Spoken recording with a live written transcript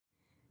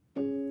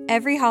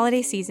Every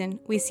holiday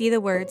season, we see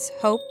the words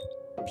hope,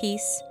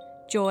 peace,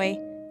 joy,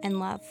 and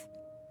love.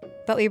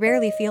 But we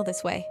rarely feel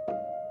this way.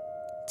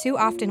 Too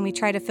often we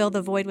try to fill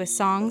the void with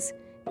songs,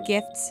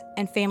 gifts,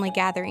 and family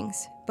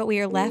gatherings, but we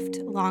are left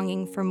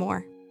longing for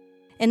more.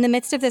 In the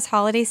midst of this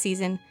holiday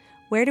season,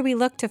 where do we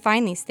look to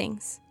find these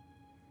things?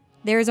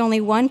 There is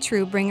only one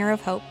true bringer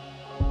of hope,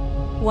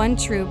 one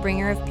true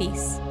bringer of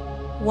peace,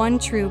 one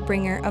true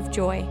bringer of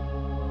joy,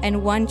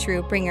 and one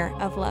true bringer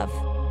of love.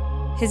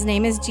 His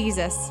name is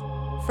Jesus,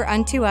 for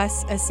unto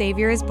us a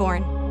Savior is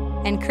born,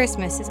 and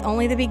Christmas is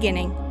only the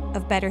beginning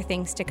of better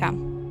things to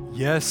come.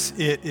 Yes,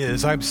 it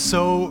is. I'm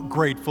so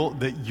grateful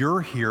that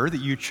you're here, that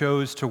you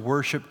chose to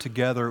worship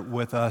together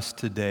with us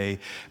today.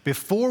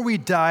 Before we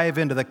dive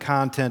into the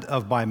content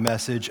of my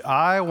message,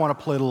 I want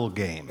to play a little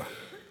game.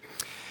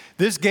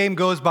 This game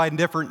goes by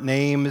different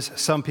names.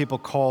 Some people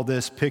call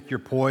this Pick Your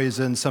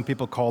Poison. Some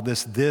people call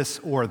this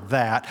or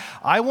that.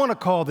 I want to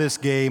call this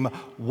game,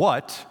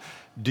 What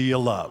Do You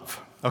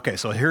Love? Okay,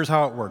 so here's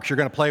how it works. You're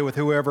going to play with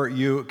whoever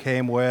you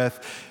came with.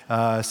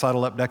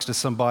 Sidle up next to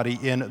somebody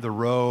in the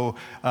row.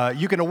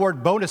 You can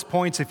award bonus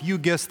points if you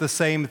guess the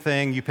same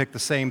thing. You pick the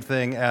same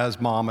thing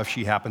as mom if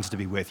she happens to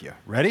be with you.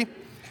 Ready?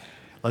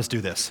 Let's do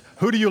this.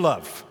 Who do you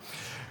love?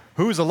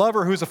 Who's a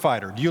lover? Who's a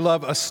fighter? Do you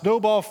love a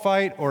snowball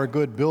fight or a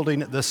good building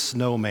the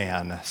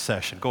snowman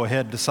session? Go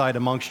ahead and decide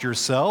amongst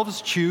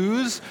yourselves.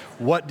 Choose.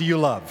 What do you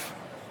love?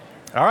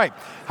 All right,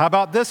 how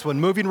about this one?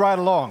 Moving right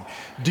along.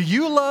 Do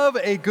you love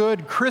a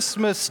good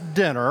Christmas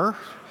dinner?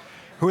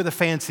 Who are the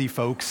fancy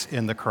folks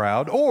in the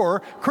crowd? Or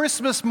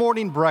Christmas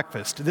morning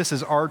breakfast? This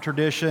is our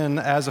tradition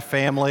as a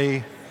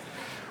family.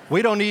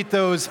 We don't eat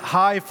those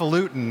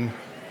highfalutin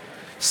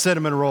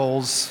cinnamon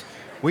rolls.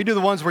 We do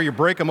the ones where you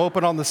break them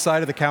open on the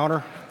side of the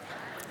counter.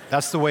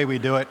 That's the way we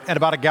do it. And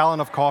about a gallon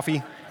of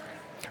coffee.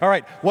 All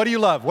right, what do you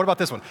love? What about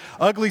this one?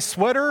 Ugly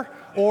sweater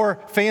or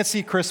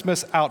fancy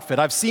Christmas outfit?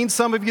 I've seen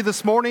some of you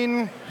this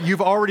morning.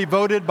 You've already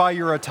voted by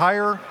your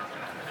attire.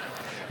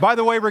 By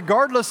the way,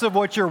 regardless of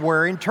what you're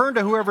wearing, turn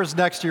to whoever's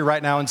next to you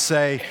right now and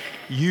say,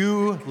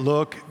 "You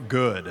look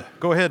good."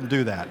 Go ahead and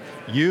do that.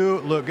 You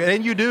look good,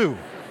 and you do.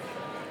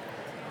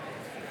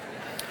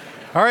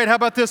 All right, how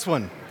about this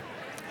one?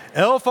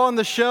 Elf on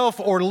the shelf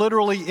or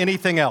literally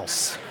anything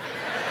else?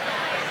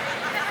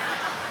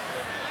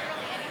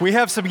 We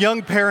have some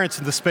young parents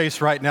in the space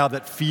right now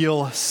that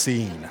feel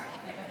seen.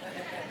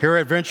 Here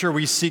at Venture,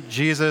 we seek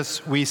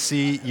Jesus, we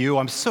see you.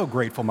 I'm so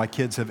grateful my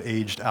kids have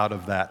aged out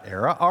of that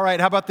era. All right,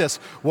 how about this?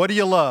 What do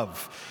you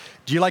love?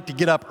 Do you like to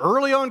get up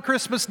early on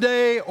Christmas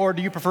Day, or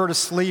do you prefer to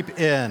sleep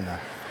in?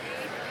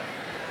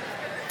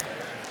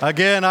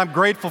 Again, I'm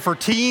grateful for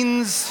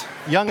teens,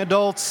 young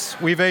adults.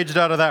 We've aged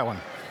out of that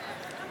one.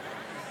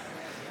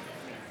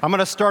 I'm going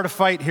to start a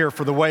fight here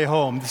for the way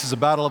home. This is a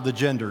battle of the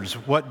genders.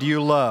 What do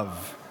you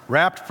love?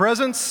 Wrapped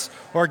presents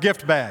or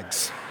gift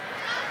bags?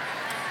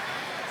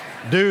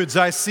 Dudes,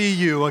 I see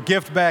you. A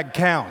gift bag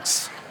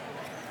counts.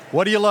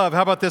 What do you love?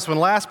 How about this one?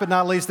 Last but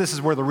not least, this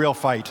is where the real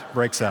fight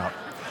breaks out.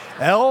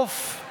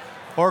 Elf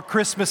or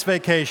Christmas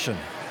Vacation?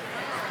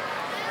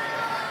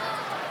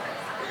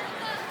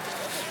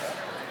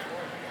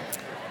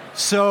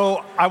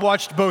 So I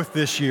watched both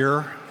this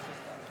year.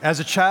 As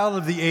a child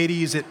of the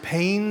 80s, it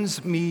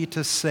pains me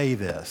to say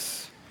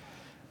this,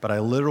 but I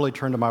literally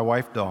turned to my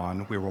wife,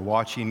 Dawn. We were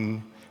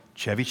watching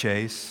Chevy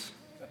Chase.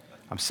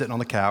 I'm sitting on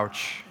the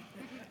couch,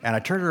 and I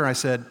turned to her and I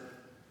said,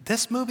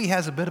 "This movie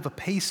has a bit of a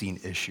pacing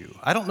issue.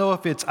 I don't know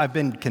if I've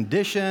been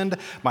conditioned,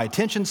 my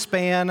attention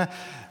span,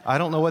 I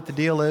don't know what the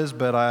deal is,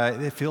 but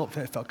it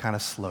felt kind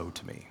of slow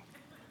to me."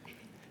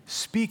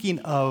 Speaking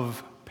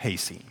of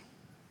pacing,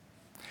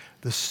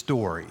 the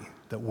story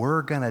that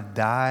we're going to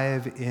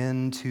dive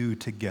into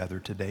together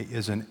today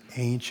is an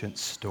ancient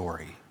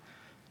story.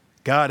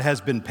 God has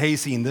been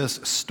pacing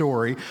this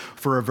story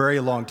for a very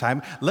long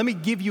time. Let me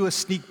give you a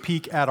sneak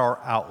peek at our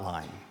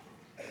outline.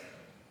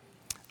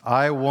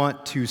 I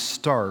want to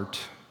start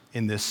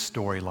in this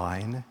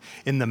storyline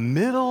in the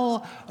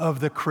middle of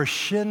the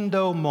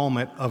crescendo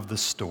moment of the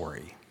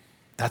story.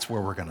 That's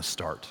where we're going to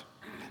start.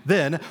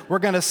 Then we're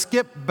going to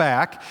skip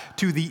back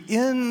to the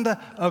end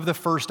of the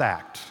first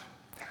act.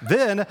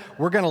 Then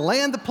we're going to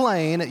land the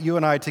plane, you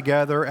and I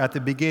together, at the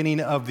beginning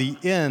of the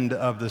end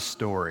of the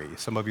story.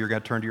 Some of you are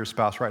going to turn to your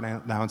spouse right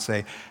now and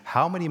say,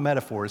 "How many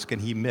metaphors can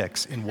he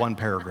mix in one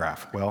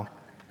paragraph?" Well,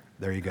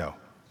 there you go.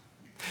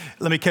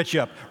 Let me catch you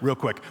up real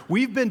quick.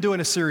 We've been doing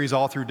a series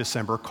all through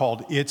December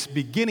called It's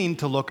Beginning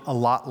to Look a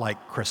Lot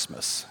Like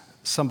Christmas.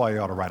 Somebody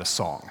ought to write a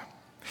song.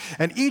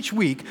 And each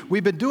week,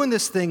 we've been doing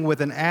this thing with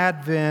an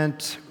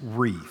Advent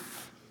wreath.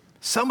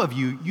 Some of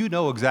you, you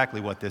know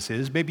exactly what this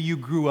is. Maybe you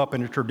grew up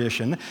in a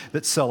tradition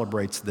that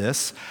celebrates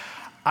this.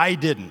 I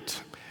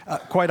didn't.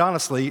 Quite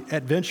honestly,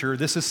 at Venture,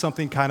 this is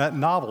something kind of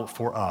novel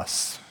for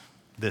us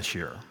this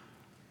year.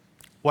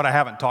 What I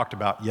haven't talked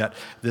about yet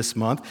this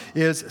month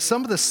is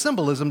some of the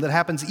symbolism that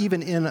happens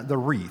even in the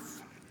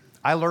wreath.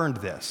 I learned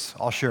this.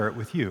 I'll share it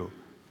with you.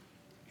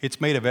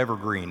 It's made of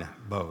evergreen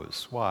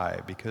boughs.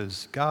 Why?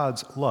 Because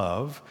God's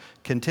love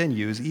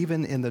continues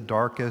even in the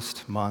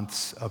darkest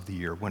months of the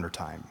year,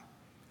 wintertime.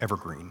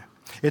 evergreen.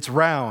 It's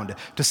round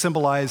to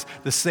symbolize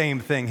the same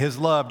thing. His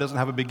love doesn't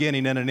have a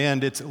beginning and an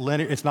end. It's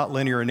not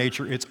linear in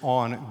nature. It's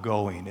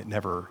ongoing. It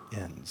never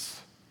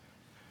ends.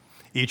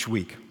 Each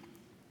week,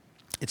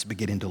 it's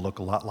beginning to look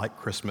a lot like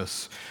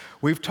Christmas.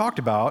 We've talked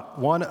about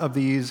one of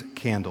these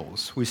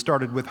candles. We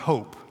started with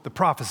hope, the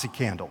prophecy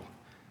candle.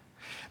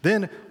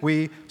 Then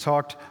we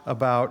talked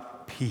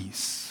about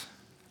peace,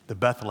 the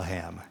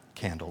Bethlehem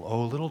candle.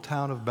 Oh, little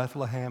town of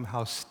Bethlehem,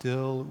 how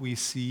still we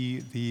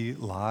see thee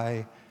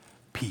lie,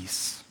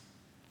 peace.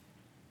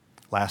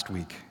 Last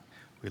week,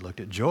 we looked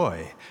at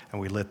joy,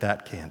 and we lit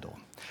that candle.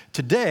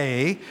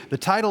 Today, the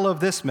title of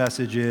this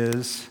message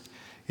is,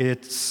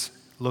 It's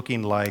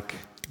Looking Like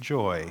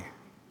Joy.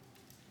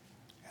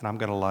 And I'm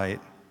going to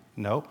light,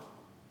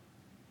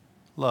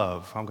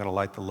 love. I'm going to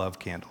light the love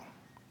candle.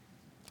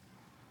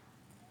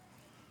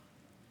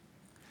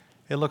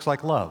 It looks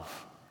like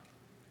love.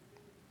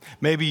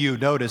 Maybe you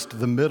noticed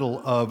the middle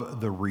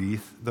of the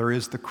wreath, there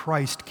is the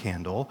Christ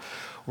candle.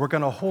 We're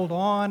going to hold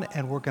on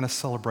and we're going to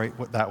celebrate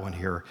that one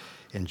here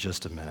in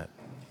just a minute.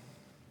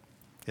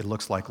 It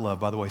looks like love.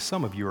 By the way,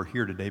 some of you are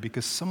here today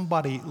because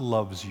somebody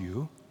loves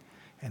you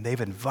and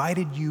they've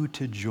invited you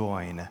to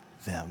join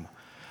them.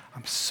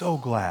 I'm so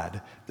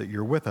glad that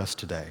you're with us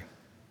today.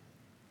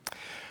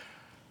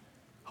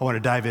 I want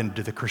to dive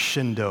into the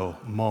crescendo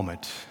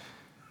moment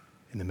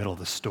in the middle of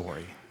the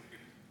story.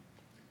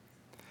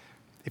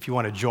 If you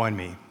want to join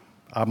me,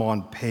 I'm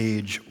on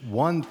page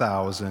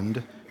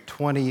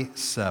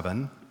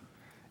 1027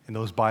 in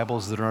those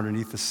Bibles that are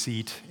underneath the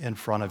seat in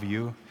front of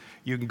you.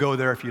 You can go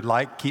there if you'd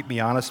like. Keep me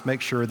honest. Make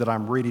sure that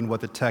I'm reading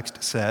what the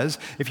text says.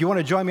 If you want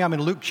to join me, I'm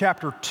in Luke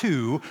chapter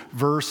 2,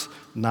 verse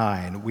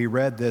 9. We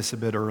read this a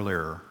bit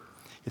earlier.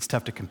 It's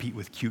tough to compete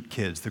with cute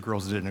kids. The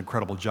girls did an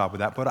incredible job with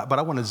that. But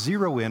I want to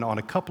zero in on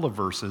a couple of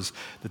verses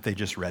that they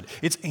just read.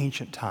 It's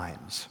ancient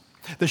times.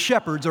 The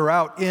shepherds are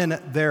out in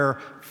their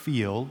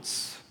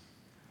fields.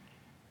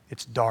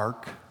 It's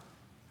dark.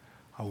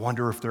 I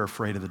wonder if they're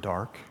afraid of the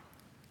dark.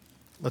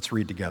 Let's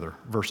read together.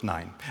 Verse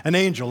 9. An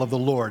angel of the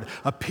Lord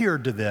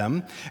appeared to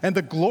them, and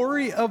the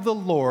glory of the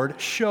Lord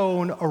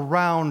shone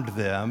around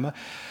them,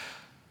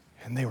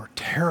 and they were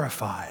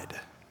terrified.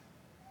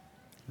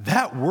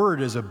 That word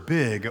is a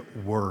big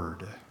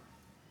word.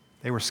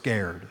 They were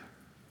scared.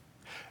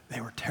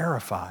 They were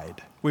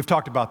terrified. We've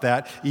talked about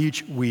that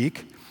each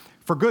week.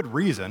 For good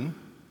reason,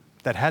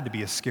 that had to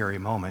be a scary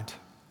moment.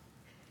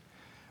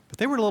 But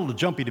they were a little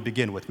jumpy to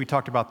begin with. We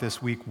talked about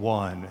this week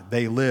 1.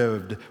 They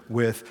lived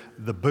with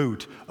the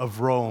boot of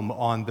Rome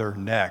on their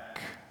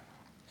neck.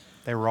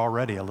 They were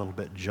already a little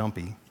bit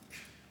jumpy.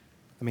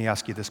 Let me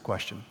ask you this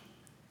question.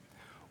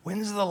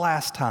 When's the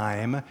last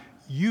time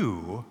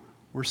you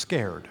were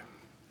scared?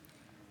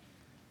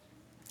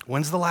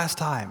 When's the last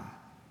time?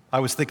 I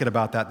was thinking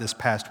about that this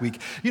past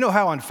week. You know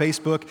how on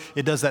Facebook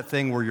it does that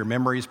thing where your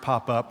memories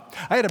pop up?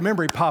 I had a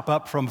memory pop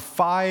up from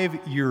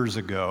 5 years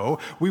ago.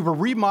 We were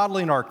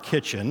remodeling our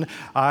kitchen.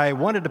 I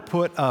wanted to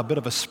put a bit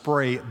of a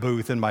spray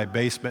booth in my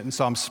basement, and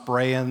so I'm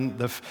spraying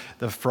the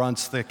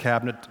fronts, the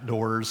cabinet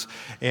doors.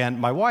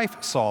 And my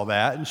wife saw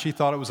that, and she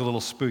thought it was a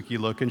little spooky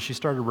looking. She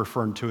started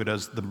referring to it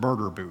as the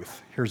murder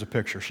booth. Here's a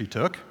picture she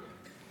took.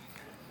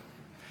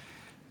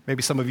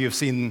 Maybe some of you have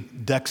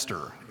seen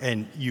Dexter,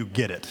 and you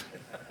get it.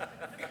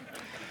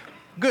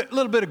 A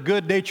little bit of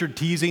good-natured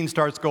teasing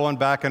starts going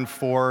back and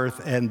forth,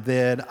 and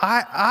then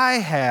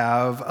I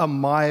have a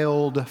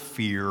mild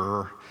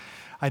fear.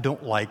 I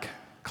don't like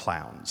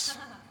clowns.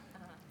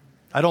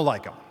 I don't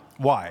like them.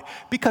 Why?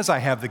 Because I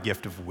have the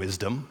gift of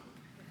wisdom.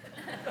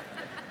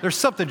 There's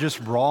something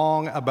just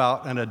wrong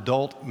about an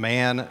adult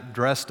man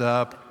dressed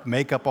up,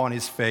 makeup on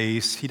his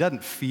face. He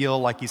doesn't feel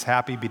like he's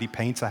happy, but he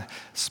paints a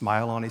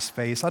smile on his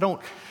face. I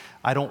don't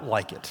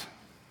like it.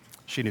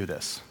 She knew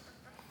this.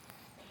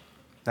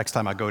 Next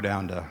time I go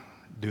down to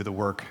do the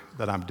work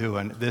that I'm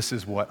doing, this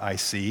is what I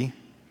see.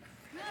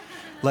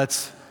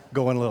 Let's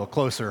go in a little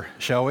closer,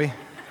 shall we?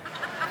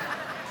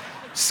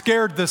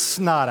 Scared the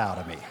snot out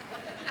of me.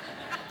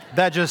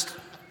 That just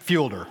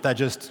fueled her. That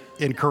just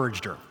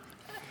encouraged her.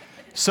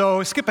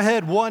 So skip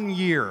ahead 1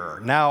 year.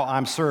 Now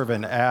I'm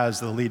serving as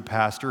the lead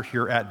pastor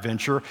here at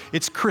Venture.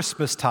 It's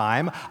Christmas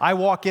time. I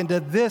walk into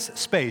this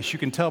space. You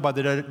can tell by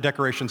the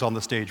decorations on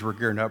the stage we're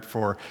gearing up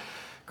for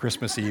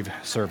Christmas Eve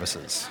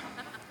services.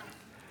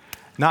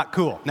 Not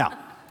cool. Now,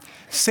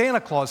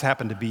 Santa Claus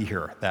happened to be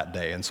here that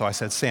day, and so I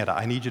said, Santa,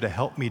 I need you to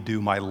help me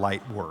do my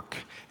light work.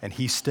 And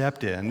he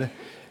stepped in,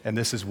 and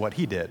this is what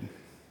he did.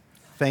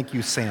 Thank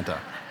you, Santa.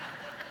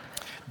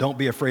 Don't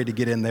be afraid to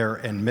get in there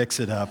and mix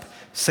it up.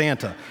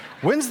 Santa,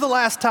 when's the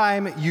last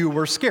time you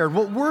were scared?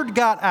 Well, word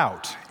got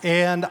out,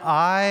 and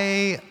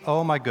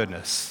oh my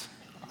goodness,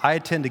 I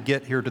tend to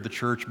get here to the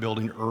church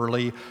building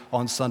early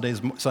on Sunday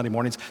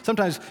mornings.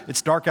 Sometimes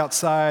it's dark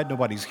outside,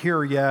 nobody's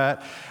here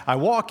yet. I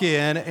walk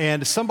in,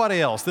 and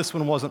somebody else, this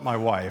one wasn't my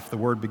wife, the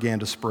word began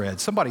to spread.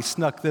 Somebody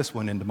snuck this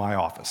one into my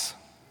office.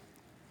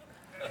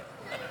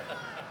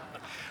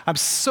 I'm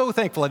so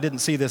thankful I didn't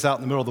see this out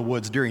in the middle of the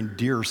woods during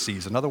deer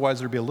season. Otherwise,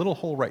 there'd be a little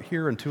hole right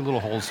here and 2 little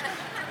holes.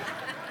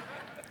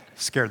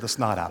 scared the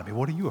snot out of me.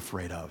 What are you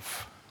afraid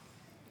of?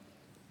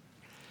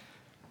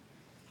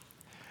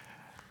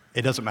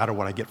 It doesn't matter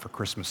what I get for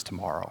Christmas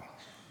tomorrow.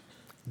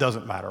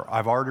 Doesn't matter.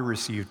 I've already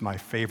received my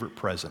favorite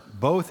present,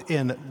 both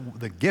in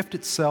the gift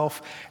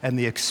itself and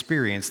the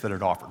experience that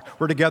it offered.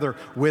 We're together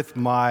with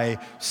my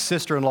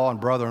sister-in-law and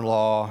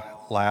brother-in-law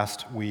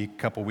last week, a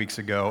couple weeks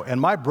ago,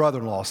 and my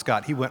brother-in-law,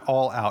 Scott, he went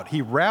all out.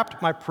 He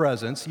wrapped my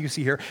presents, you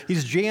see here,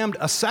 he's jammed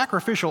a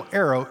sacrificial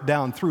arrow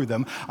down through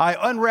them. I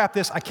unwrap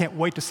this, I can't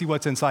wait to see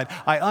what's inside.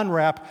 I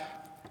unwrap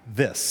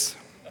this.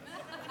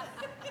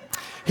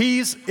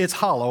 It's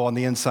hollow on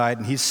the inside,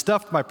 and he's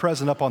stuffed my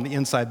present up on the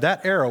inside.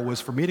 That arrow was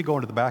for me to go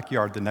into the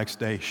backyard the next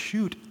day,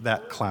 shoot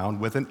that clown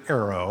with an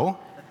arrow.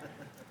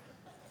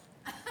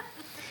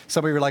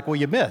 Some of you are like, well,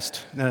 you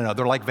missed. No,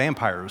 they're like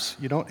vampires.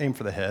 You don't aim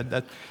for the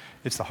head.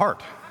 It's the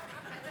heart.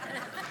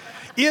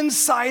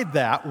 Inside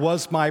that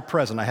was my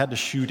present. I had to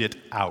shoot it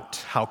out.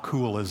 How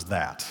cool is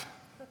that?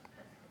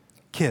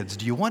 Kids,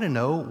 do you want to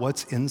know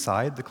what's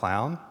inside the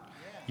clown?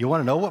 You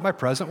want to know what my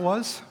present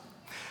was?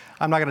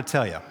 I'm not going to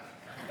tell you.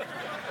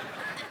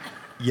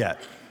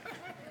 Yet.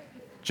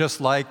 Just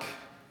like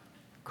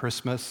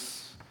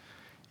Christmas,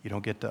 you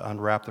don't get to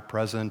unwrap the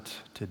present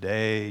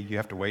today. You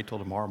have to wait till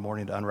tomorrow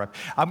morning to unwrap.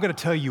 I'm going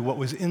to tell you what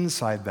was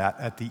inside that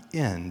at the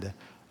end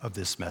of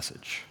this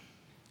message.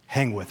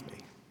 Hang with me.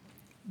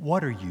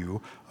 What are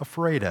you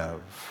afraid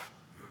of?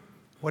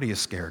 What are you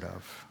scared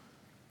of?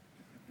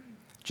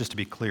 Just to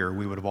be clear,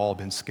 we would have all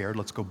been scared.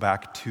 Let's go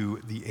back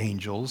to the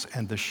angels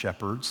and the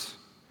shepherds.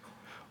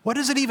 What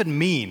does it even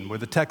mean where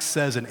the text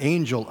says an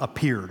angel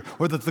appeared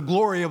or that the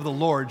glory of the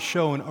Lord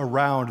shone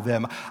around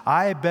them?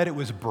 I bet it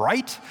was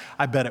bright.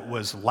 I bet it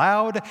was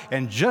loud.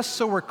 And just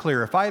so we're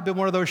clear, if I had been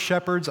one of those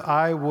shepherds,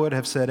 I would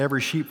have said,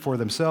 every sheep for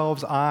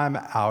themselves, I'm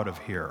out of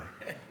here.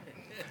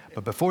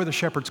 But before the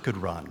shepherds could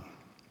run,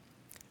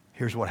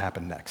 here's what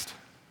happened next.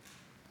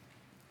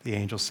 The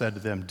angel said to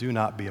them, do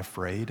not be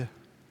afraid.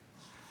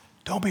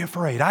 Don't be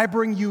afraid. I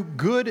bring you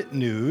good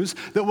news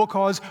that will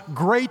cause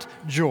great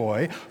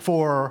joy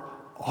for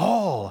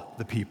all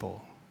the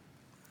people.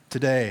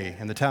 Today,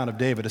 in the town of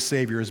David, a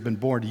Savior has been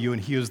born to you,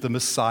 and he is the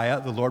Messiah,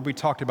 the Lord. We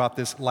talked about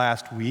this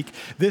last week.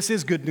 This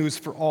is good news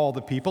for all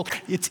the people.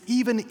 It's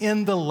even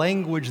in the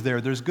language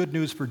there. There's good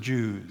news for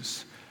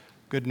Jews,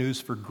 good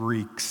news for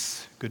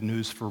Greeks, good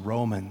news for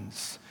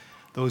Romans.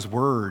 Those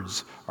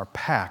words are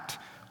packed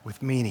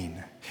with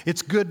meaning.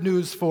 It's good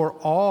news for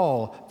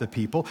all the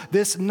people.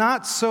 This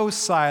not so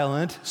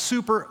silent,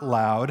 super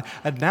loud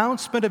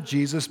announcement of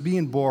Jesus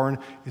being born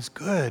is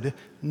good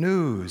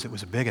news. It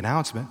was a big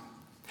announcement.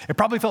 It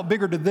probably felt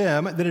bigger to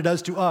them than it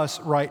does to us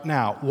right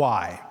now.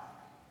 Why?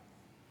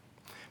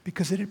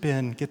 Because it had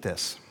been, get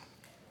this,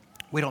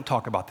 we don't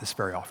talk about this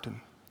very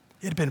often.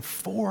 It had been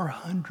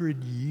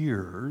 400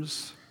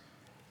 years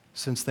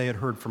since they had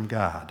heard from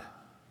God.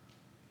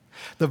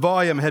 The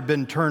volume had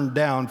been turned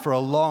down for a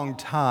long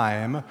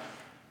time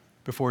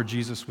before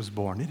Jesus was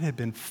born. It had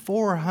been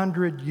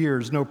 400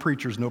 years, no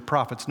preachers, no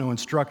prophets, no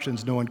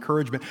instructions, no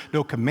encouragement,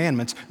 no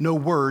commandments, no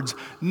words,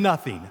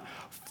 nothing.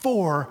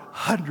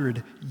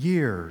 400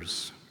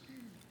 years.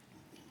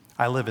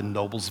 I live in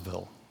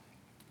Noblesville.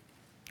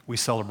 We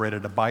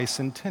celebrated a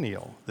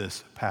bicentennial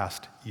this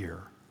past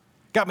year.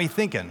 Got me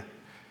thinking,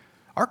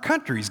 our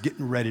country's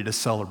getting ready to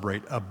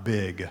celebrate a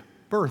big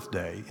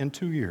birthday in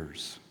 2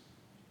 years.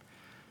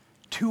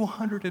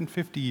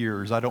 250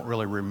 years. I don't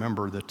really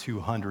remember the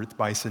 200th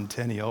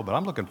bicentennial, but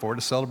I'm looking forward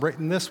to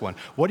celebrating this one.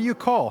 What do you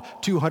call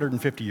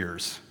 250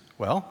 years?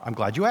 Well, I'm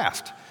glad you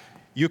asked.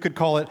 You could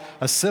call it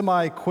a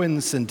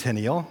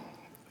semi-quincentennial.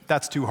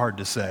 That's too hard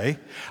to say.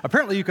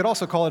 Apparently, you could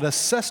also call it a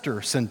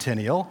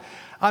sesquicentennial.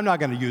 I'm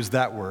not going to use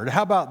that word.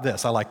 How about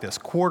this? I like this.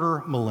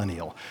 Quarter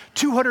millennial.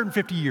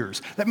 250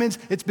 years. That means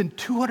it's been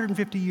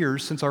 250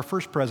 years since our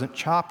first president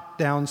chopped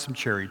down some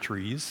cherry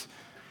trees,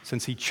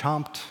 since he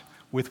chomped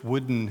with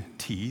wooden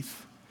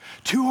teeth.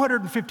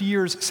 250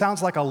 years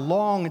sounds like a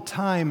long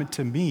time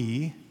to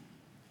me,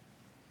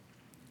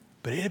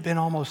 but it had been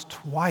almost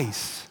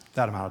twice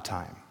that amount of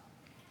time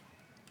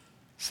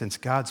since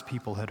God's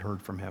people had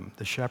heard from him.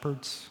 The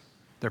shepherds,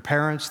 their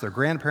parents, their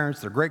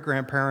grandparents, their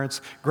great-grandparents,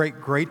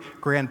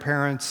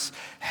 great-great-grandparents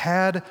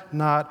had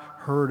not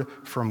heard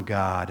from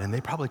God, and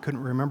they probably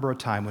couldn't remember a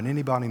time when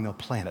anybody on the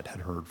planet had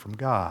heard from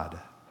God.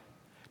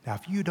 Now,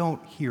 if you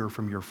don't hear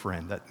from your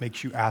friend, that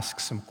makes you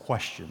ask some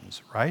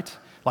questions, right?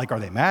 Like, are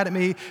they mad at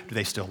me? Do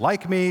they still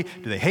like me?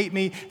 Do they hate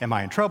me? Am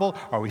I in trouble?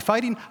 Are we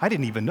fighting? I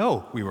didn't even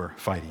know we were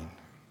fighting.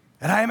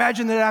 And I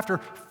imagine that after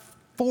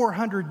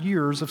 400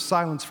 years of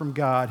silence from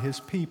God, his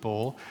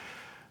people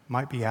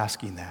might be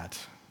asking that.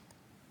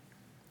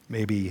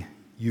 Maybe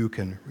you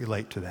can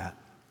relate to that.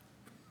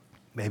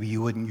 Maybe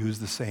you wouldn't use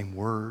the same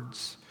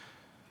words,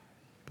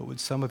 but would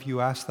some of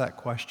you ask that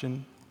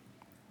question?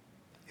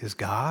 Is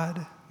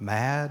God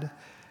mad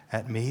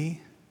at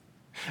me?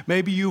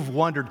 Maybe you've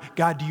wondered,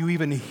 God, do you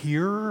even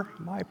hear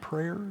my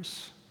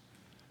prayers?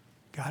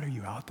 God, are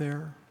you out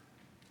there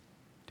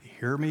to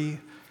hear me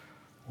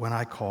when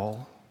I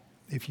call?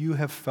 If you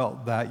have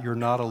felt that, you're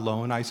not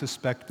alone. I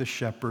suspect the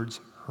shepherds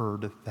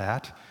heard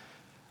that.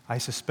 I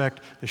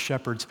suspect the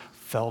shepherds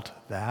felt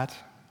that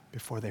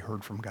before they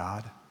heard from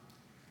God.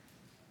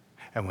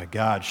 And when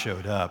God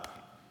showed up,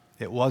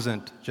 it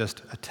wasn't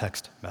just a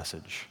text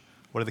message.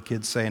 What are the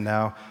kids saying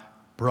now?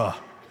 Bruh,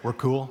 we're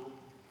cool?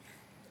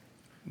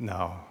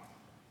 No,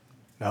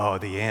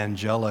 the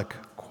angelic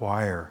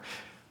choir.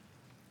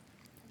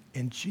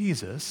 In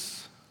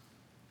Jesus,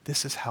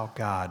 this is how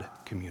God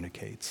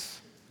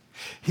communicates.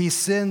 He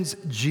sends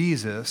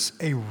Jesus,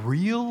 a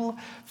real,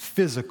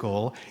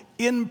 physical,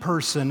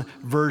 in-person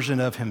version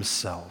of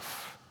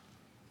himself.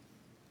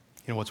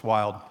 You know what's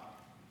wild?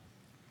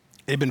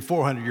 It had been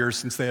 400 years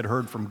since they had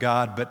heard from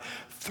God, but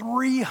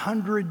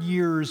 300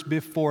 years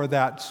before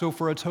that, so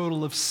for a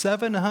total of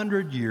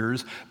 700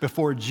 years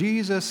before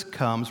Jesus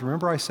comes,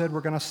 remember I said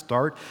we're going to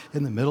start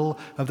in the middle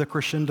of the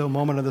crescendo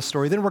moment of the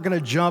story, then we're going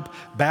to jump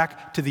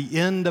back to the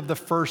end of the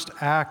first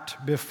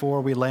act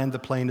before we land the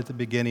plane at the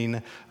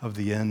beginning of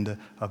the end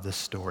of the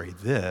story.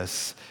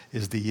 This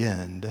is the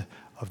end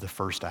of the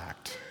first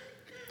act.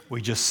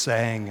 We just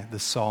sang the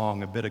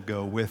song a bit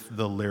ago with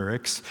the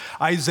lyrics.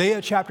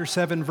 Isaiah chapter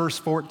 7, verse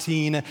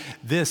 14,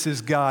 this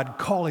is God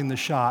calling the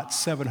shots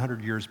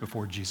 700 years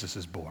before Jesus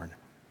is born.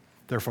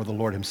 Therefore, the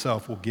Lord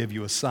himself will give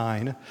you a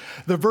sign.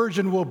 The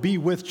virgin will be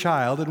with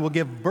child and will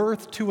give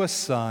birth to a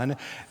son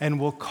and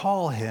will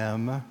call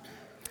him,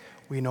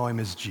 we know him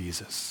as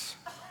Jesus.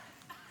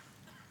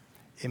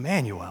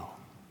 Emmanuel.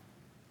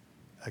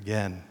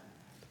 Again,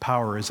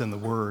 power is in the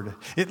word.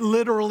 It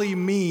literally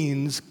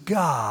means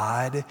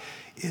God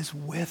is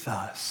with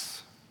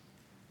us.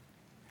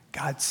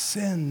 God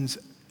sends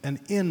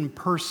an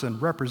in-person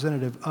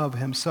representative of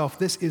himself.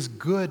 This is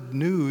good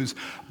news,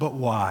 but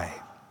why?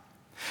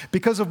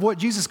 Because of what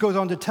Jesus goes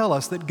on to tell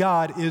us that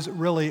God is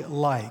really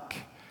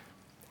like.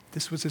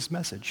 This was his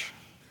message,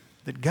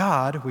 that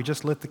God, we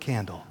just lit the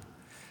candle,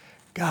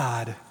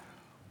 God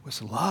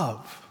was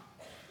love.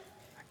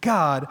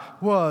 God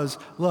was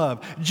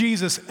love.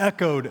 Jesus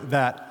echoed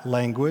that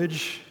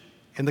language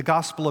in the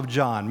Gospel of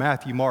John,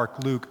 Matthew,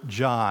 Mark, Luke,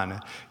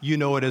 John. You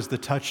know it as the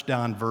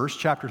touchdown verse,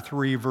 chapter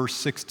 3, verse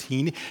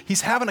 16. He's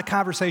having a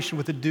conversation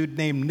with a dude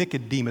named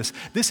Nicodemus.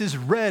 This is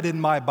read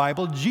in my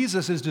Bible.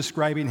 Jesus is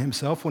describing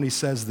himself when he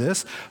says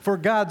this, "For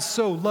God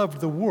so loved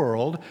the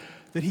world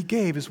that he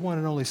gave his one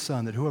and only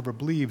Son, that whoever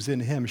believes in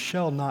him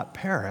shall not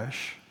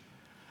perish,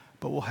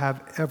 but will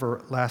have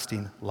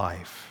everlasting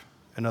life."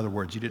 In other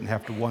words, you didn't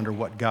have to wonder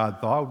what God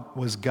thought.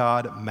 Was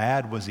God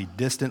mad? Was he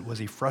distant? Was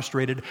he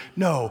frustrated?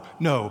 No.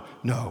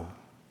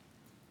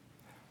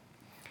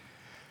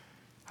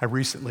 I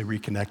recently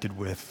reconnected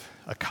with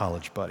a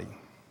college buddy.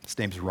 His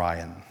name's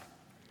Ryan.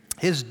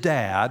 His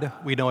dad,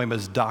 we know him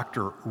as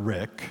Dr.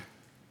 Rick.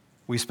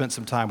 We spent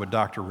some time with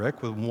Dr.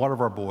 Rick with one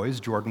of our boys.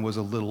 Jordan was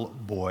a little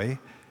boy.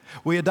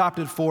 We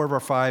adopted 4 of our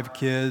 5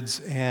 kids,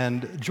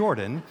 and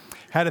Jordan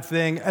had a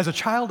thing. As a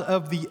child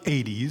of the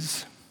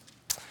 80s,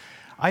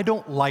 I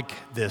don't like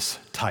this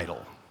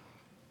title,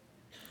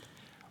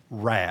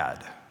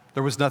 RAD.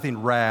 There was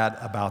nothing rad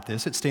about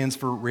this. It stands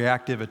for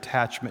reactive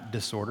attachment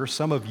disorder.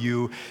 Some of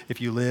you, if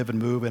you live and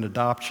move in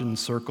adoption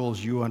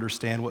circles, you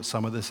understand what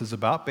some of this is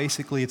about.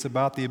 Basically, it's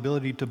about the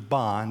ability to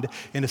bond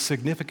in a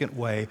significant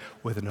way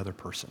with another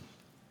person.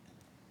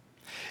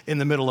 In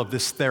the middle of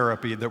this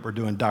therapy that we're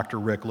doing, Dr.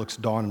 Rick looks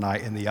Dawn and I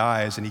in the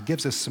eyes, and he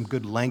gives us some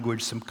good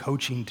language, some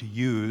coaching to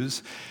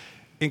use,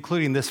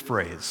 including this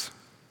phrase: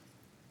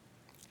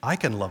 I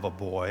can love a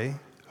boy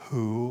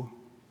who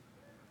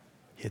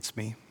hits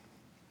me.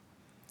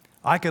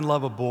 I can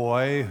love a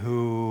boy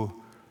who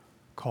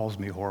calls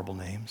me horrible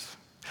names.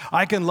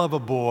 I can love a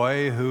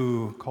boy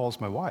who calls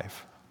my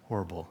wife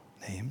horrible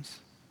names.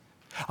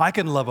 I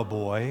can love a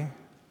boy.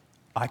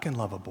 I can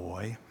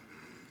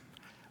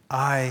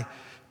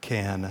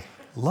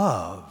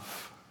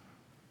love.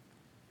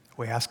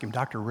 We ask him,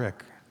 Dr.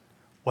 Rick,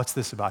 what's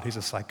this about? He's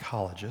a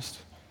psychologist.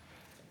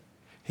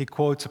 He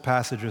quotes a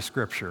passage of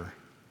scripture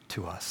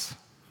to us.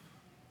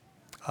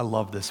 I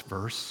love this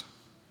verse.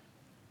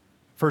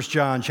 1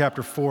 John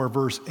chapter 4,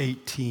 verse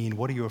 18.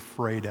 What are you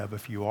afraid of?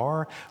 If you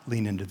are,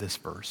 lean into this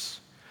verse.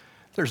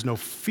 There's no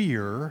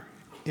fear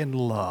in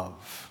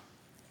love,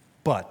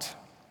 but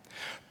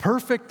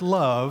perfect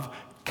love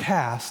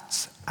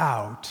casts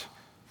out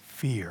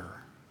fear.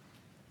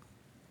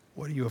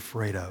 What are you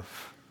afraid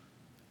of?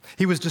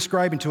 He was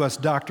describing to us,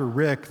 Dr.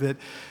 Rick, that,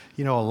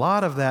 a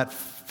lot of that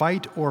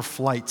fight or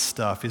flight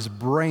stuff is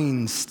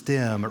brain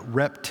stem,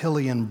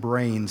 reptilian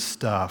brain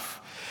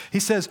stuff. He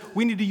says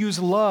we need to use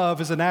love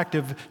as an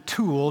active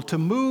tool to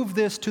move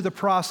this to the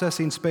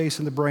processing space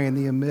in the brain,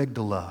 the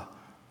amygdala.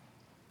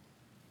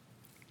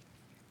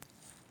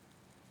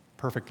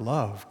 Perfect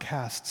love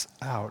casts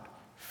out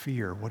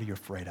fear. What are you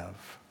afraid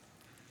of?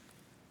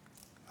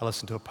 I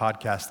listened to a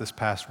podcast this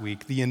past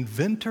week. The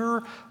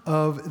inventor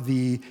of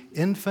the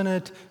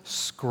infinite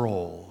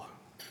scroll,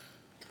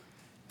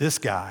 this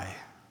guy,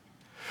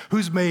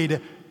 who's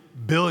made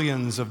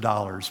billions of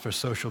dollars for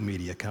social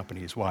media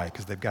companies. Why?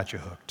 Because they've got you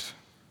hooked.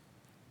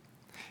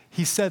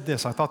 He said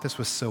this, I thought this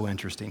was so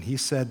interesting. He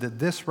said that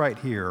this right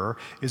here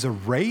is a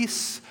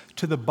race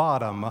to the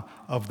bottom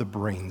of the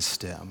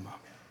brainstem.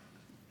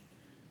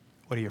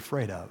 What are you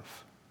afraid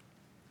of?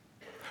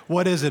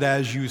 What is it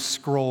as you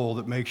scroll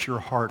that makes your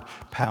heart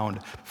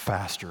pound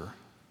faster,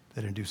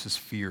 that induces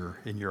fear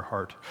in your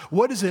heart?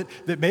 What is it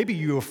that maybe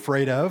you're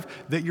afraid of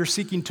that you're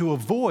seeking to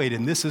avoid?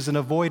 And this is an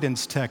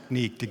avoidance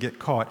technique to get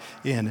caught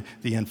in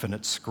the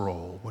infinite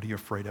scroll. What are you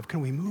afraid of? Can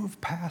we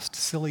move past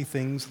silly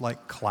things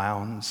like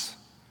clowns?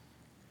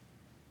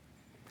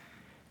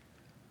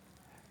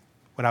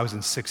 When I was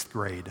in sixth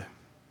grade,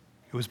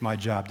 it was my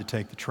job to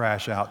take the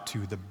trash out to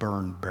the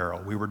burn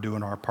barrel. We were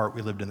doing our part.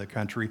 We lived in the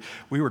country.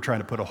 We were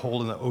trying to put a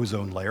hole in the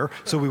ozone layer,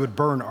 so we would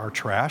burn our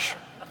trash.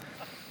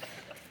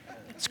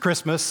 It's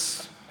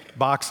Christmas,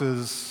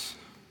 boxes,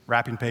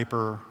 wrapping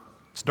paper.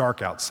 It's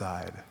dark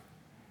outside.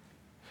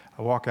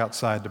 I walk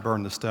outside to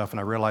burn the stuff, and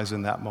I realize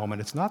in that moment,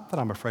 it's not that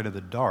I'm afraid of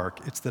the dark,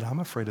 it's that I'm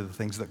afraid of the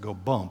things that go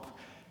bump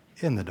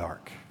in the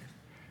dark.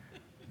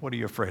 What are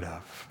you afraid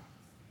of?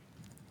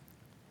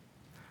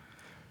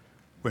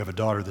 We have a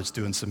daughter that's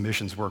doing some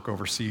missions work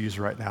overseas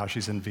right now.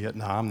 She's in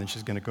Vietnam, then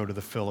she's going to go to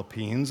the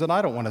Philippines. And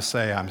I don't want to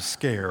say I'm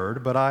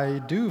scared, but I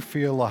do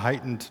feel a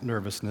heightened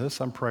nervousness.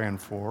 I'm praying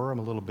for her. I'm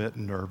a little bit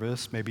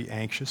nervous, maybe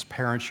anxious.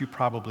 Parents, you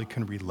probably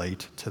can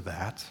relate to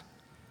that.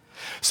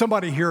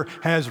 Somebody here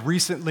has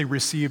recently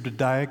received a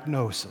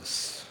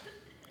diagnosis.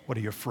 What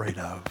are you afraid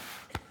of?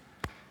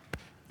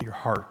 Your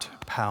heart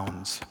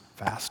pounds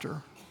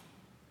faster.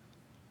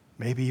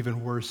 Maybe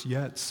even worse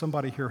yet,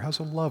 somebody here has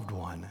a loved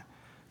one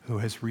who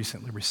has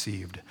recently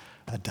received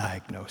a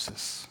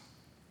diagnosis.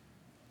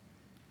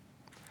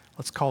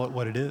 Let's call it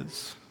what it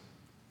is.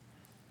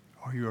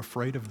 Are you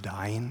afraid of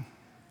dying?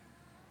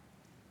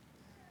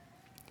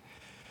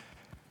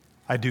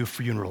 I do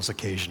funerals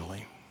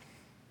occasionally.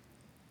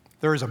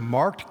 There is a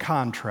marked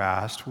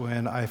contrast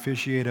when I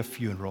officiate a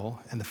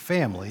funeral and the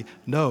family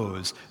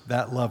knows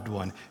that loved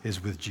one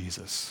is with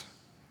Jesus.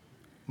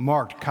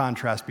 Marked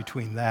contrast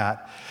between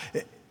that.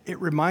 It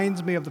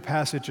reminds me of the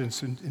passage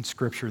in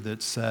Scripture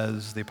that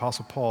says, the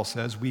Apostle Paul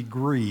says, we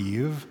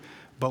grieve,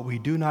 but we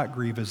do not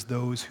grieve as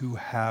those who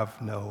have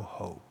no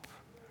hope.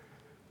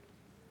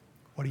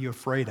 What are you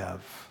afraid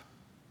of?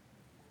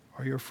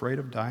 Are you afraid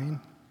of dying?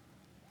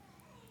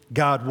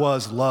 God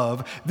was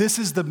love. This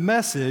is the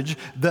message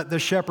that the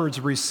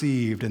shepherds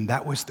received, and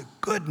that was the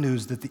good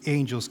news that the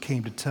angels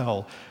came to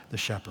tell the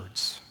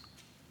shepherds.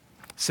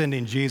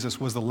 Sending Jesus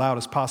was the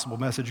loudest possible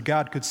message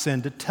God could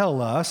send to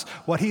tell us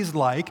what he's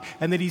like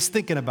and that he's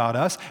thinking about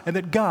us and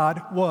that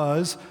God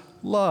was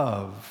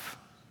love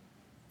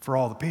for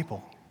all the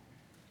people.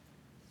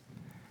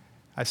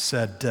 I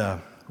said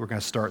we're going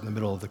to start in the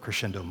middle of the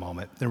crescendo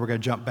moment. Then we're going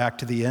to jump back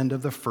to the end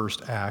of the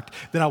first act.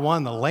 Then I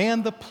want to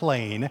land the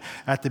plane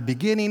at the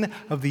beginning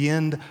of the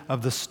end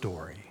of the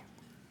story.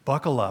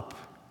 Buckle up.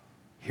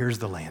 Here's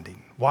the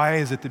landing. Why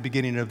is it the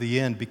beginning of the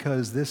end?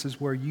 Because this is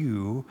where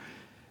you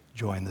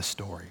join the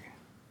story.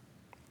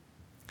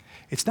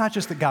 It's not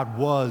just that God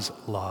was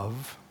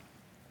love.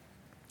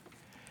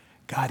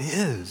 God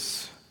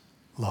is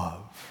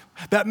love.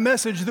 That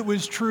message that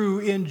was true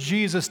in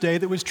Jesus' day,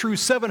 that was true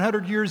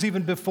 700 years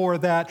even before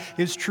that,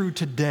 is true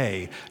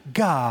today.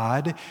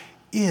 God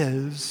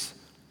is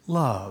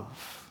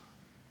love.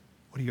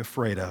 What are you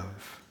afraid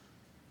of?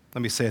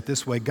 Let me say it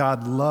this way.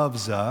 God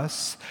loves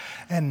us,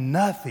 and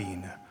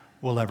nothing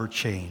will ever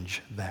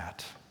change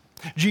that.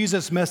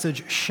 Jesus'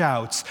 message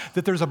shouts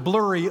that there's a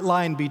blurry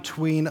line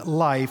between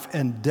life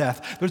and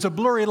death. There's a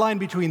blurry line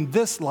between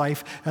this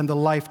life and the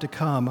life to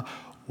come.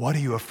 What are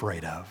you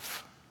afraid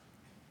of?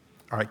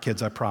 All right,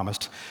 kids, I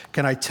promised.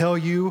 Can I tell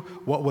you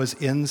what was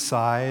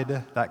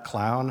inside that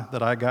clown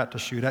that I got to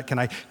shoot at? Can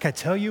I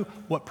tell you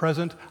what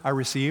present I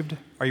received?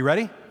 Are you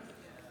ready?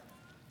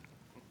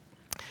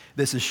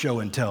 This is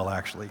show and tell,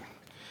 actually.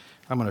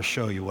 I'm going to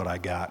show you what I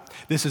got.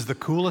 This is the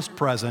coolest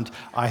present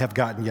I have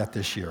gotten yet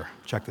this year.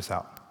 Check this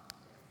out.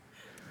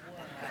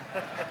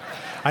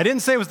 I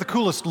didn't say it was the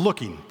coolest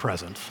looking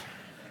present.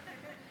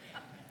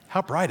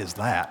 How bright is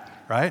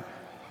that, right?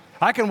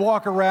 I can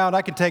walk around,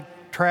 I can take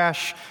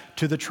trash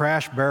to the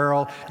trash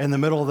barrel in the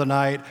middle of the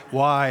night.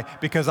 Why?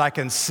 Because I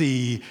can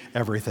see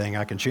everything.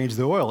 I can change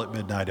the oil at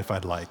midnight if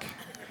I'd like.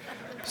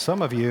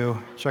 Some of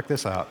you, check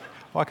this out.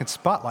 Oh, I can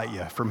spotlight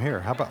you from here.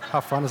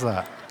 How fun is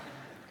that?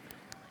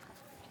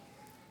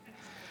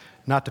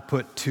 Not to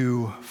put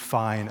too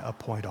fine a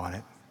point on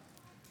it.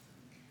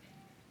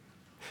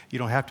 You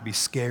don't have to be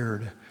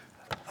scared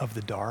of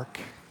the dark.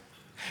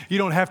 You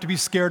don't have to be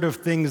scared of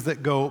things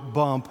that go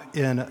bump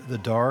in the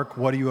dark.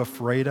 What are you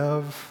afraid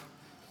of?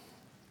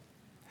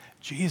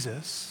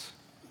 Jesus.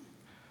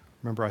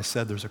 Remember I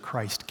said there's a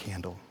Christ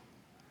candle.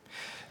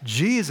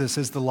 Jesus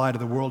is the light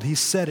of the world. He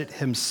said it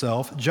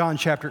himself. John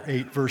chapter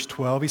 8, verse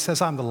 12, he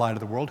says, I'm the light of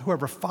the world.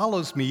 Whoever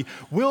follows me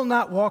will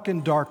not walk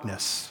in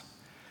darkness,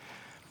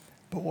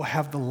 but will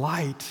have the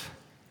light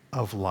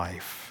of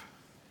life.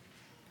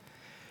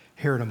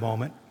 Here in a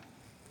moment,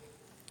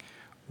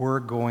 we're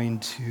going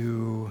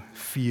to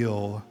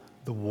feel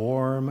the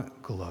warm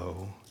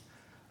glow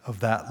of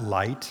that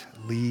light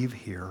leave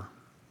here,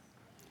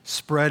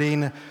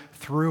 spreading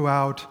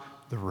throughout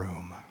the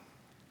room.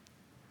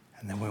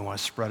 And then we want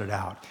to spread it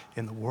out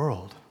in the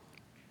world.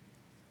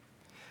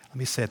 Let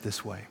me say it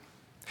this way.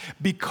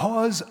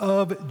 Because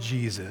of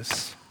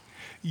Jesus,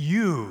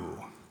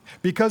 you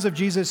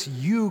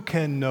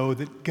can know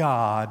that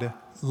God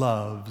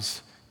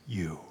loves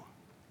you.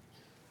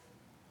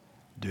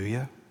 Do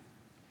you?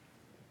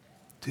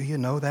 Do you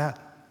know that?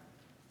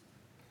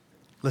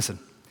 Listen,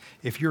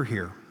 if you're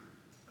here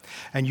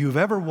and you've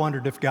ever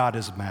wondered if God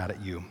is mad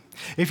at you,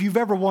 if you've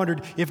ever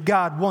wondered if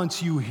God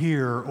wants you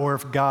here or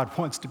if God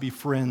wants to be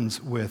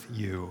friends with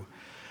you,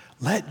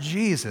 let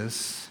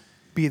Jesus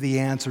be the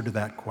answer to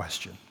that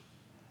question.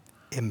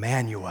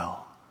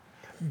 Emmanuel,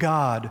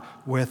 God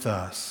with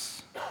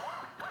us.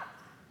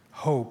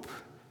 Hope,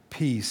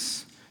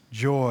 peace,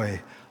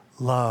 joy,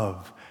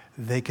 love,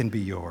 they can be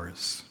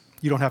yours.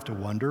 You don't have to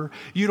wonder.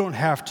 You don't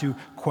have to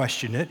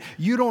question it.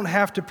 You don't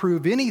have to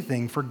prove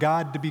anything for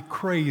God to be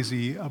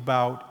crazy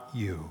about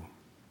you.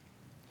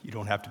 You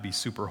don't have to be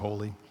super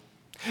holy.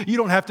 You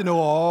don't have to know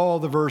all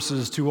the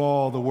verses to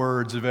all the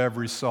words of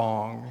every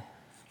song.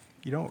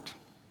 You don't.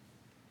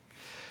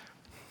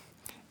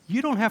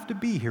 You don't have to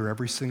be here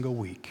every single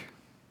week.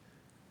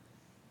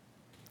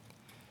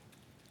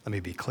 Let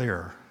me be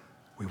clear.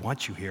 We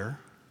want you here.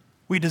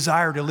 We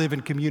desire to live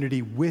in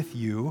community with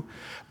you,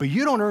 but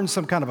you don't earn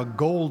some kind of a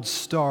gold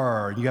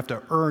star. You have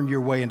to earn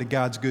your way into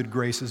God's good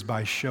graces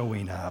by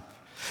showing up.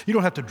 You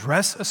don't have to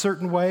dress a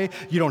certain way.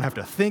 You don't have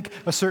to think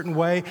a certain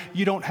way.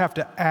 You don't have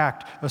to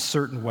act a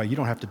certain way. You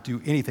don't have to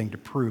do anything to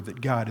prove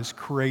that God is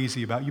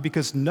crazy about you,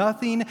 because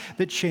nothing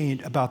that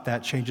changed about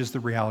that changes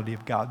the reality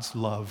of God's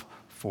love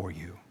for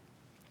you.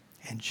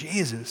 And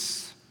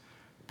Jesus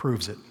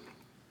proves it.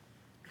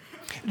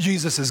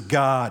 Jesus is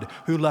God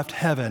who left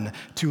heaven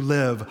to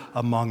live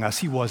among us.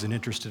 He wasn't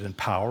interested in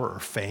power or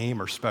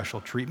fame or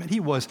special treatment. He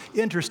was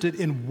interested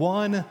in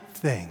one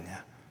thing,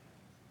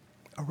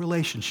 a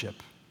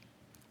relationship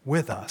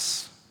with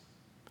us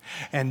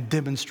and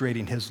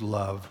demonstrating his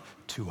love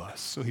to us.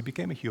 So he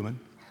became a human.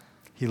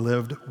 He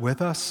lived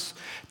with us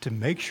to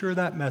make sure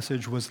that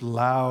message was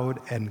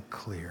loud and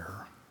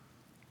clear.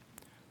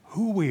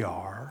 Who we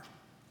are,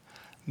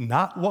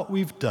 not what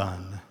we've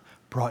done,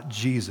 brought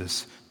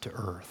Jesus to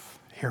earth.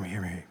 Hear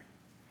me.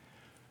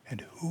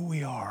 And who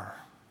we are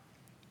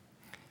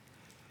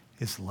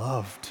is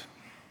loved.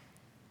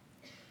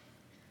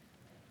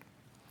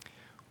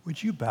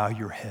 Would you bow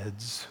your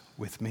heads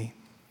with me?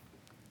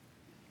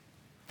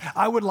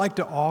 I would like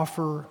to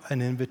offer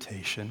an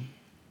invitation.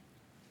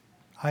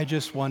 I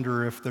just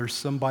wonder if there's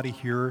somebody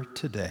here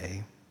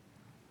today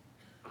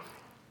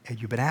and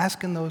you've been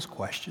asking those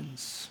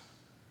questions.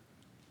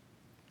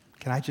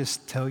 Can I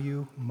just tell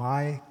you,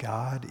 my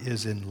God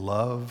is in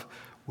love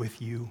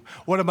with you.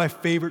 One of my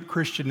favorite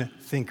Christian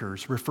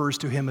thinkers refers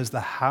to him as the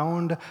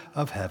hound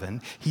of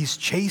heaven. He's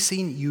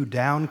chasing you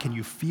down. Can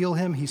you feel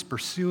him? He's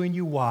pursuing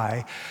you.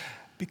 Why?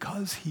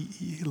 Because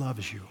he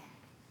loves you.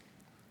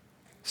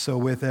 So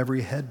with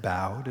every head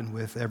bowed and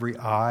with every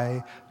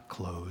eye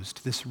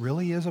closed, this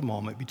really is a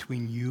moment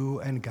between you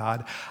and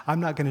God. I'm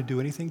not going to do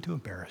anything to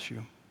embarrass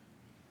you.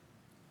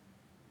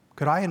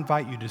 Could I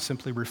invite you to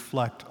simply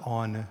reflect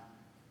on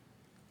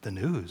the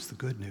news, the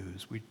good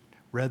news? We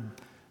read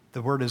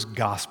the word is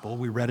gospel.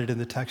 We read it in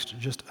the text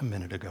just a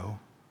minute ago.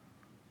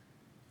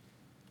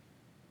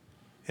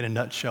 In a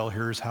nutshell,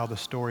 here's how the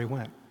story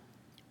went.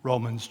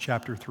 Romans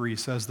chapter 3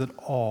 says that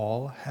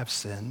all have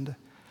sinned.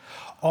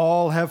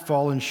 All have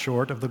fallen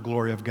short of the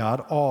glory of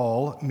God.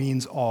 All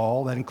means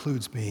all. That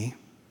includes me.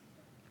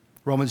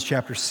 Romans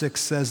chapter 6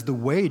 says the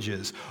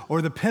wages,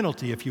 or the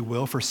penalty, if you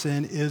will, for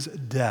sin is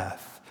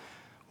death.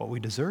 What we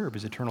deserve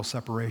is eternal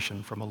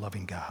separation from a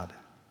loving God.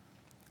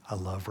 I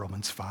love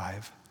Romans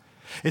 5.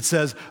 It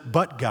says,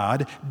 but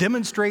God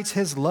demonstrates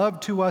his love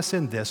to us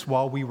in this: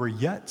 while we were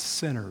yet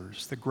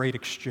sinners, the great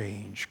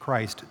exchange,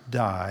 Christ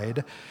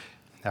died.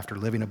 After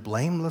living a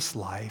blameless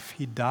life,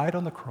 he died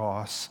on the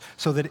cross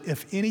so that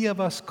if any of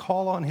us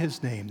call on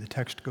his name, the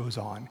text goes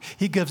on,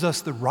 he gives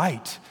us the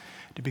right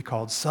to be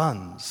called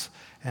sons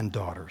and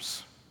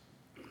daughters.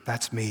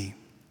 That's me.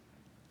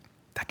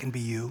 That can be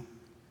you.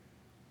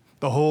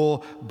 The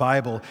whole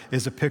Bible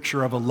is a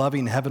picture of a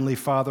loving Heavenly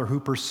Father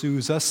who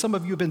pursues us. Some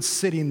of you have been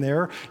sitting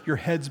there. Your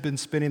head's been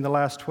spinning the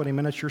last 20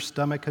 minutes. Your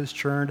stomach has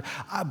churned.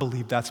 I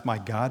believe that's my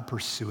God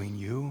pursuing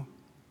you.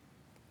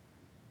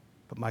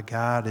 But my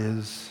God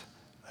is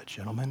a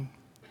gentleman.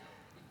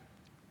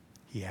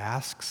 He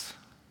asks.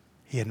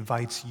 He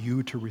invites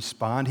you to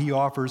respond. He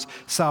offers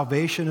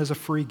salvation as a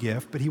free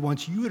gift, but he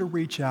wants you to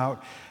reach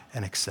out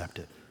and accept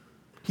it.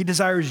 He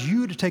desires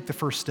you to take the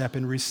first step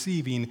in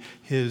receiving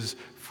his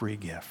free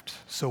gift.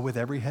 So with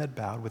every head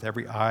bowed, with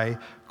every eye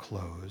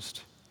closed,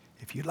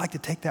 if you'd like to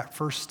take that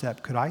first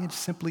step, could I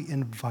simply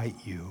invite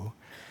you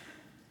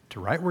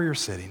to right where you're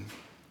sitting,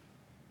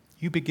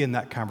 you begin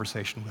that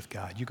conversation with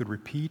God. You could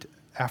repeat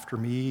after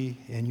me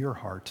in your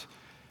heart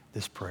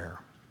this prayer.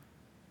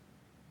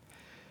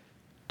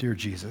 Dear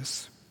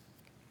Jesus,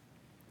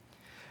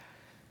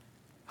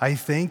 I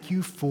thank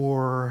you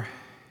for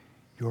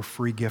your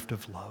free gift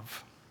of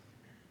love.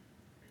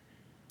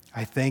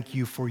 I thank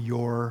you for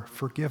your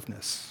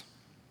forgiveness.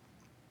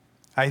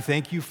 I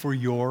thank you for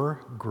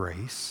your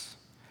grace.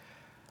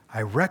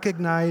 I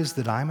recognize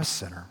that I'm a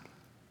sinner,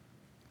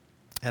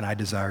 and I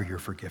desire your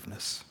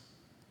forgiveness.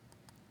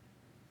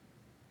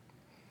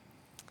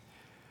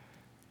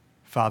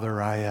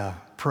 Father, I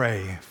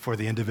pray for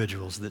the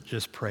individuals that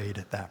just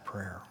prayed that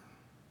prayer.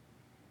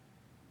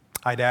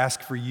 I'd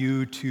ask for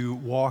you to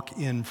walk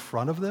in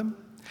front of them,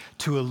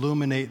 to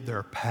illuminate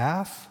their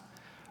path.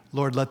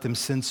 Lord, let them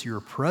sense your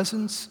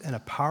presence in a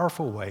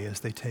powerful way as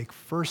they take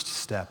first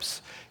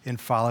steps in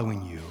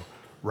following you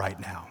right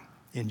now.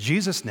 In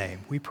Jesus' name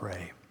we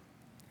pray,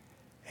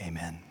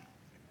 amen.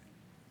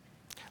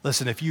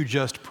 Listen, if you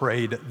just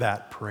prayed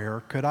that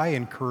prayer, could I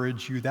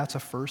encourage you, that's a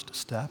first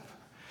step.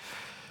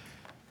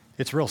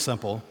 It's real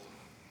simple.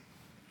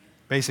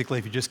 Basically,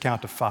 if you just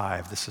count to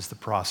 5, this is the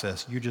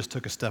process. You just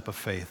took a step of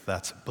faith.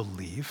 That's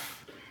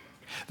belief.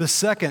 The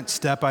second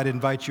step I'd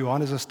invite you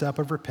on is a step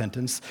of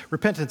repentance.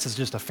 Repentance is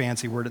just a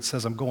fancy word. It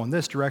says I'm going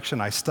this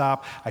direction, I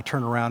stop, I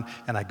turn around,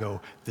 and I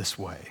go this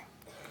way.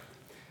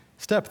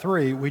 Step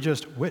 3, we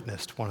just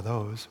witnessed one of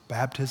those,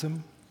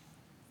 baptism.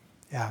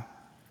 Yeah.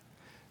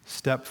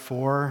 Step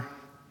 4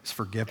 is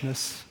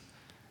forgiveness.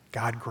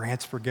 God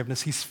grants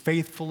forgiveness. He's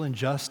faithful and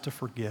just to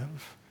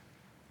forgive.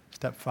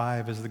 Step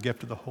 5 is the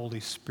gift of the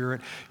Holy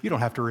Spirit. You don't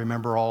have to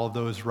remember all of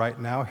those right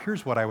now.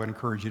 Here's what I would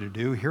encourage you to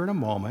do. Here in a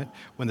moment,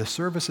 when the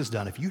service is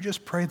done, if you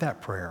just pray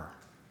that prayer,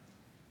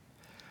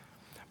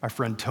 my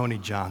friend Tony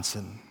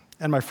Johnson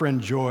and my friend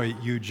Joy,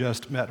 you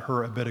just met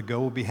her a bit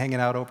ago, will be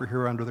hanging out over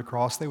here under the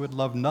cross. They would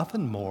love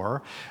nothing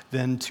more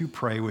than to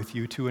pray with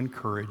you, to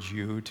encourage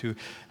you, to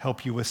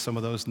help you with some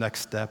of those next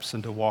steps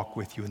and to walk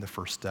with you in the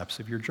first steps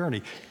of your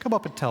journey. Come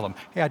up and tell them,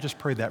 hey, I just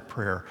prayed that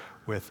prayer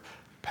with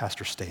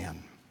Pastor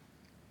Stan.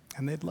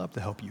 And they'd love to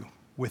help you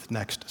with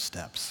next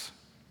steps.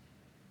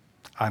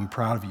 I'm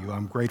proud of you.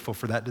 I'm grateful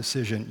for that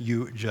decision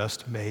you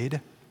just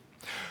made.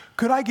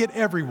 Could I get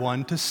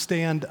everyone to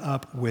stand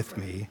up with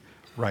me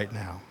right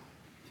now?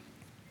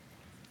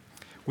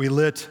 We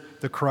lit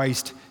the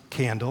Christ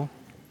candle.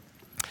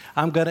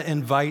 I'm going to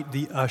invite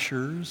the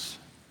ushers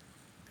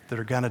that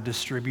are going to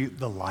distribute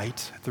the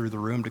light through the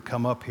room to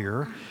come up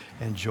here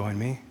and join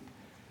me.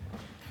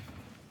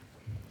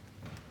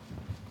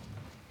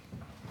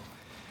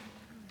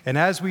 And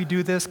as we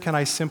do this, can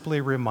I simply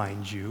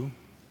remind you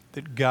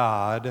that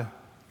God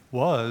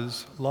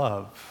was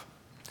love?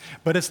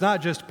 But it's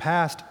not just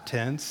past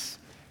tense,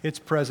 it's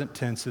present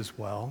tense as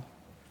well.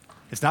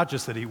 It's not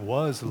just that he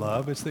was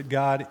love, it's that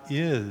God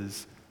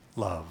is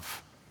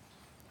love.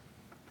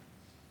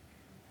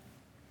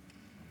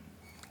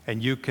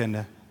 And you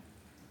can,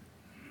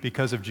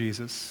 because of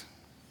Jesus,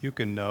 you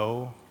can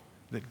know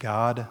that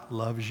God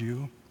loves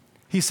you.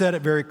 He said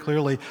it very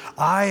clearly,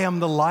 I am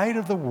the light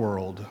of the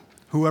world.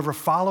 Whoever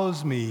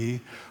follows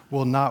me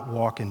will not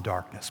walk in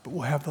darkness, but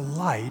will have the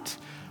light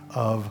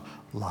of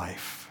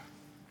life.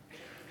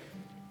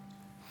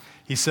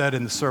 He said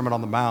in the Sermon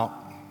on the Mount,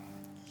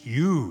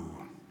 you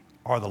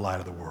are the light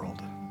of the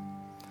world.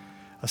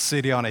 A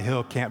city on a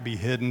hill can't be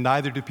hidden.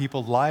 Neither do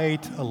people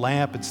light a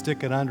lamp and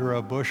stick it under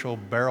a bushel,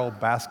 barrel,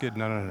 basket.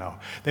 No.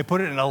 They put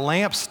it in a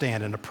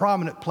lampstand in a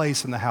prominent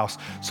place in the house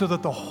so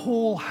that the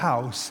whole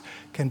house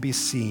can be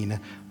seen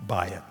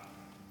by it.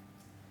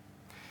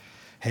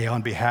 Hey,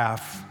 on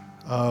behalf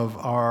of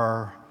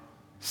our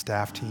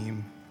staff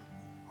team,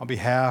 on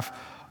behalf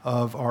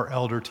of our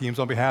elder teams,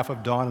 on behalf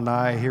of Dawn and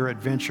I here at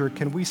Venture,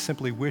 can we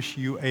simply wish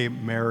you a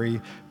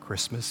Merry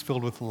Christmas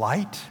filled with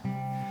light,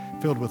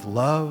 filled with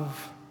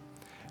love,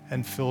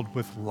 and filled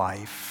with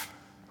life.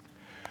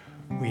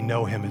 We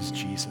know him as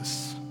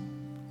Jesus.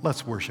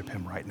 Let's worship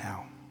him right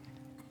now.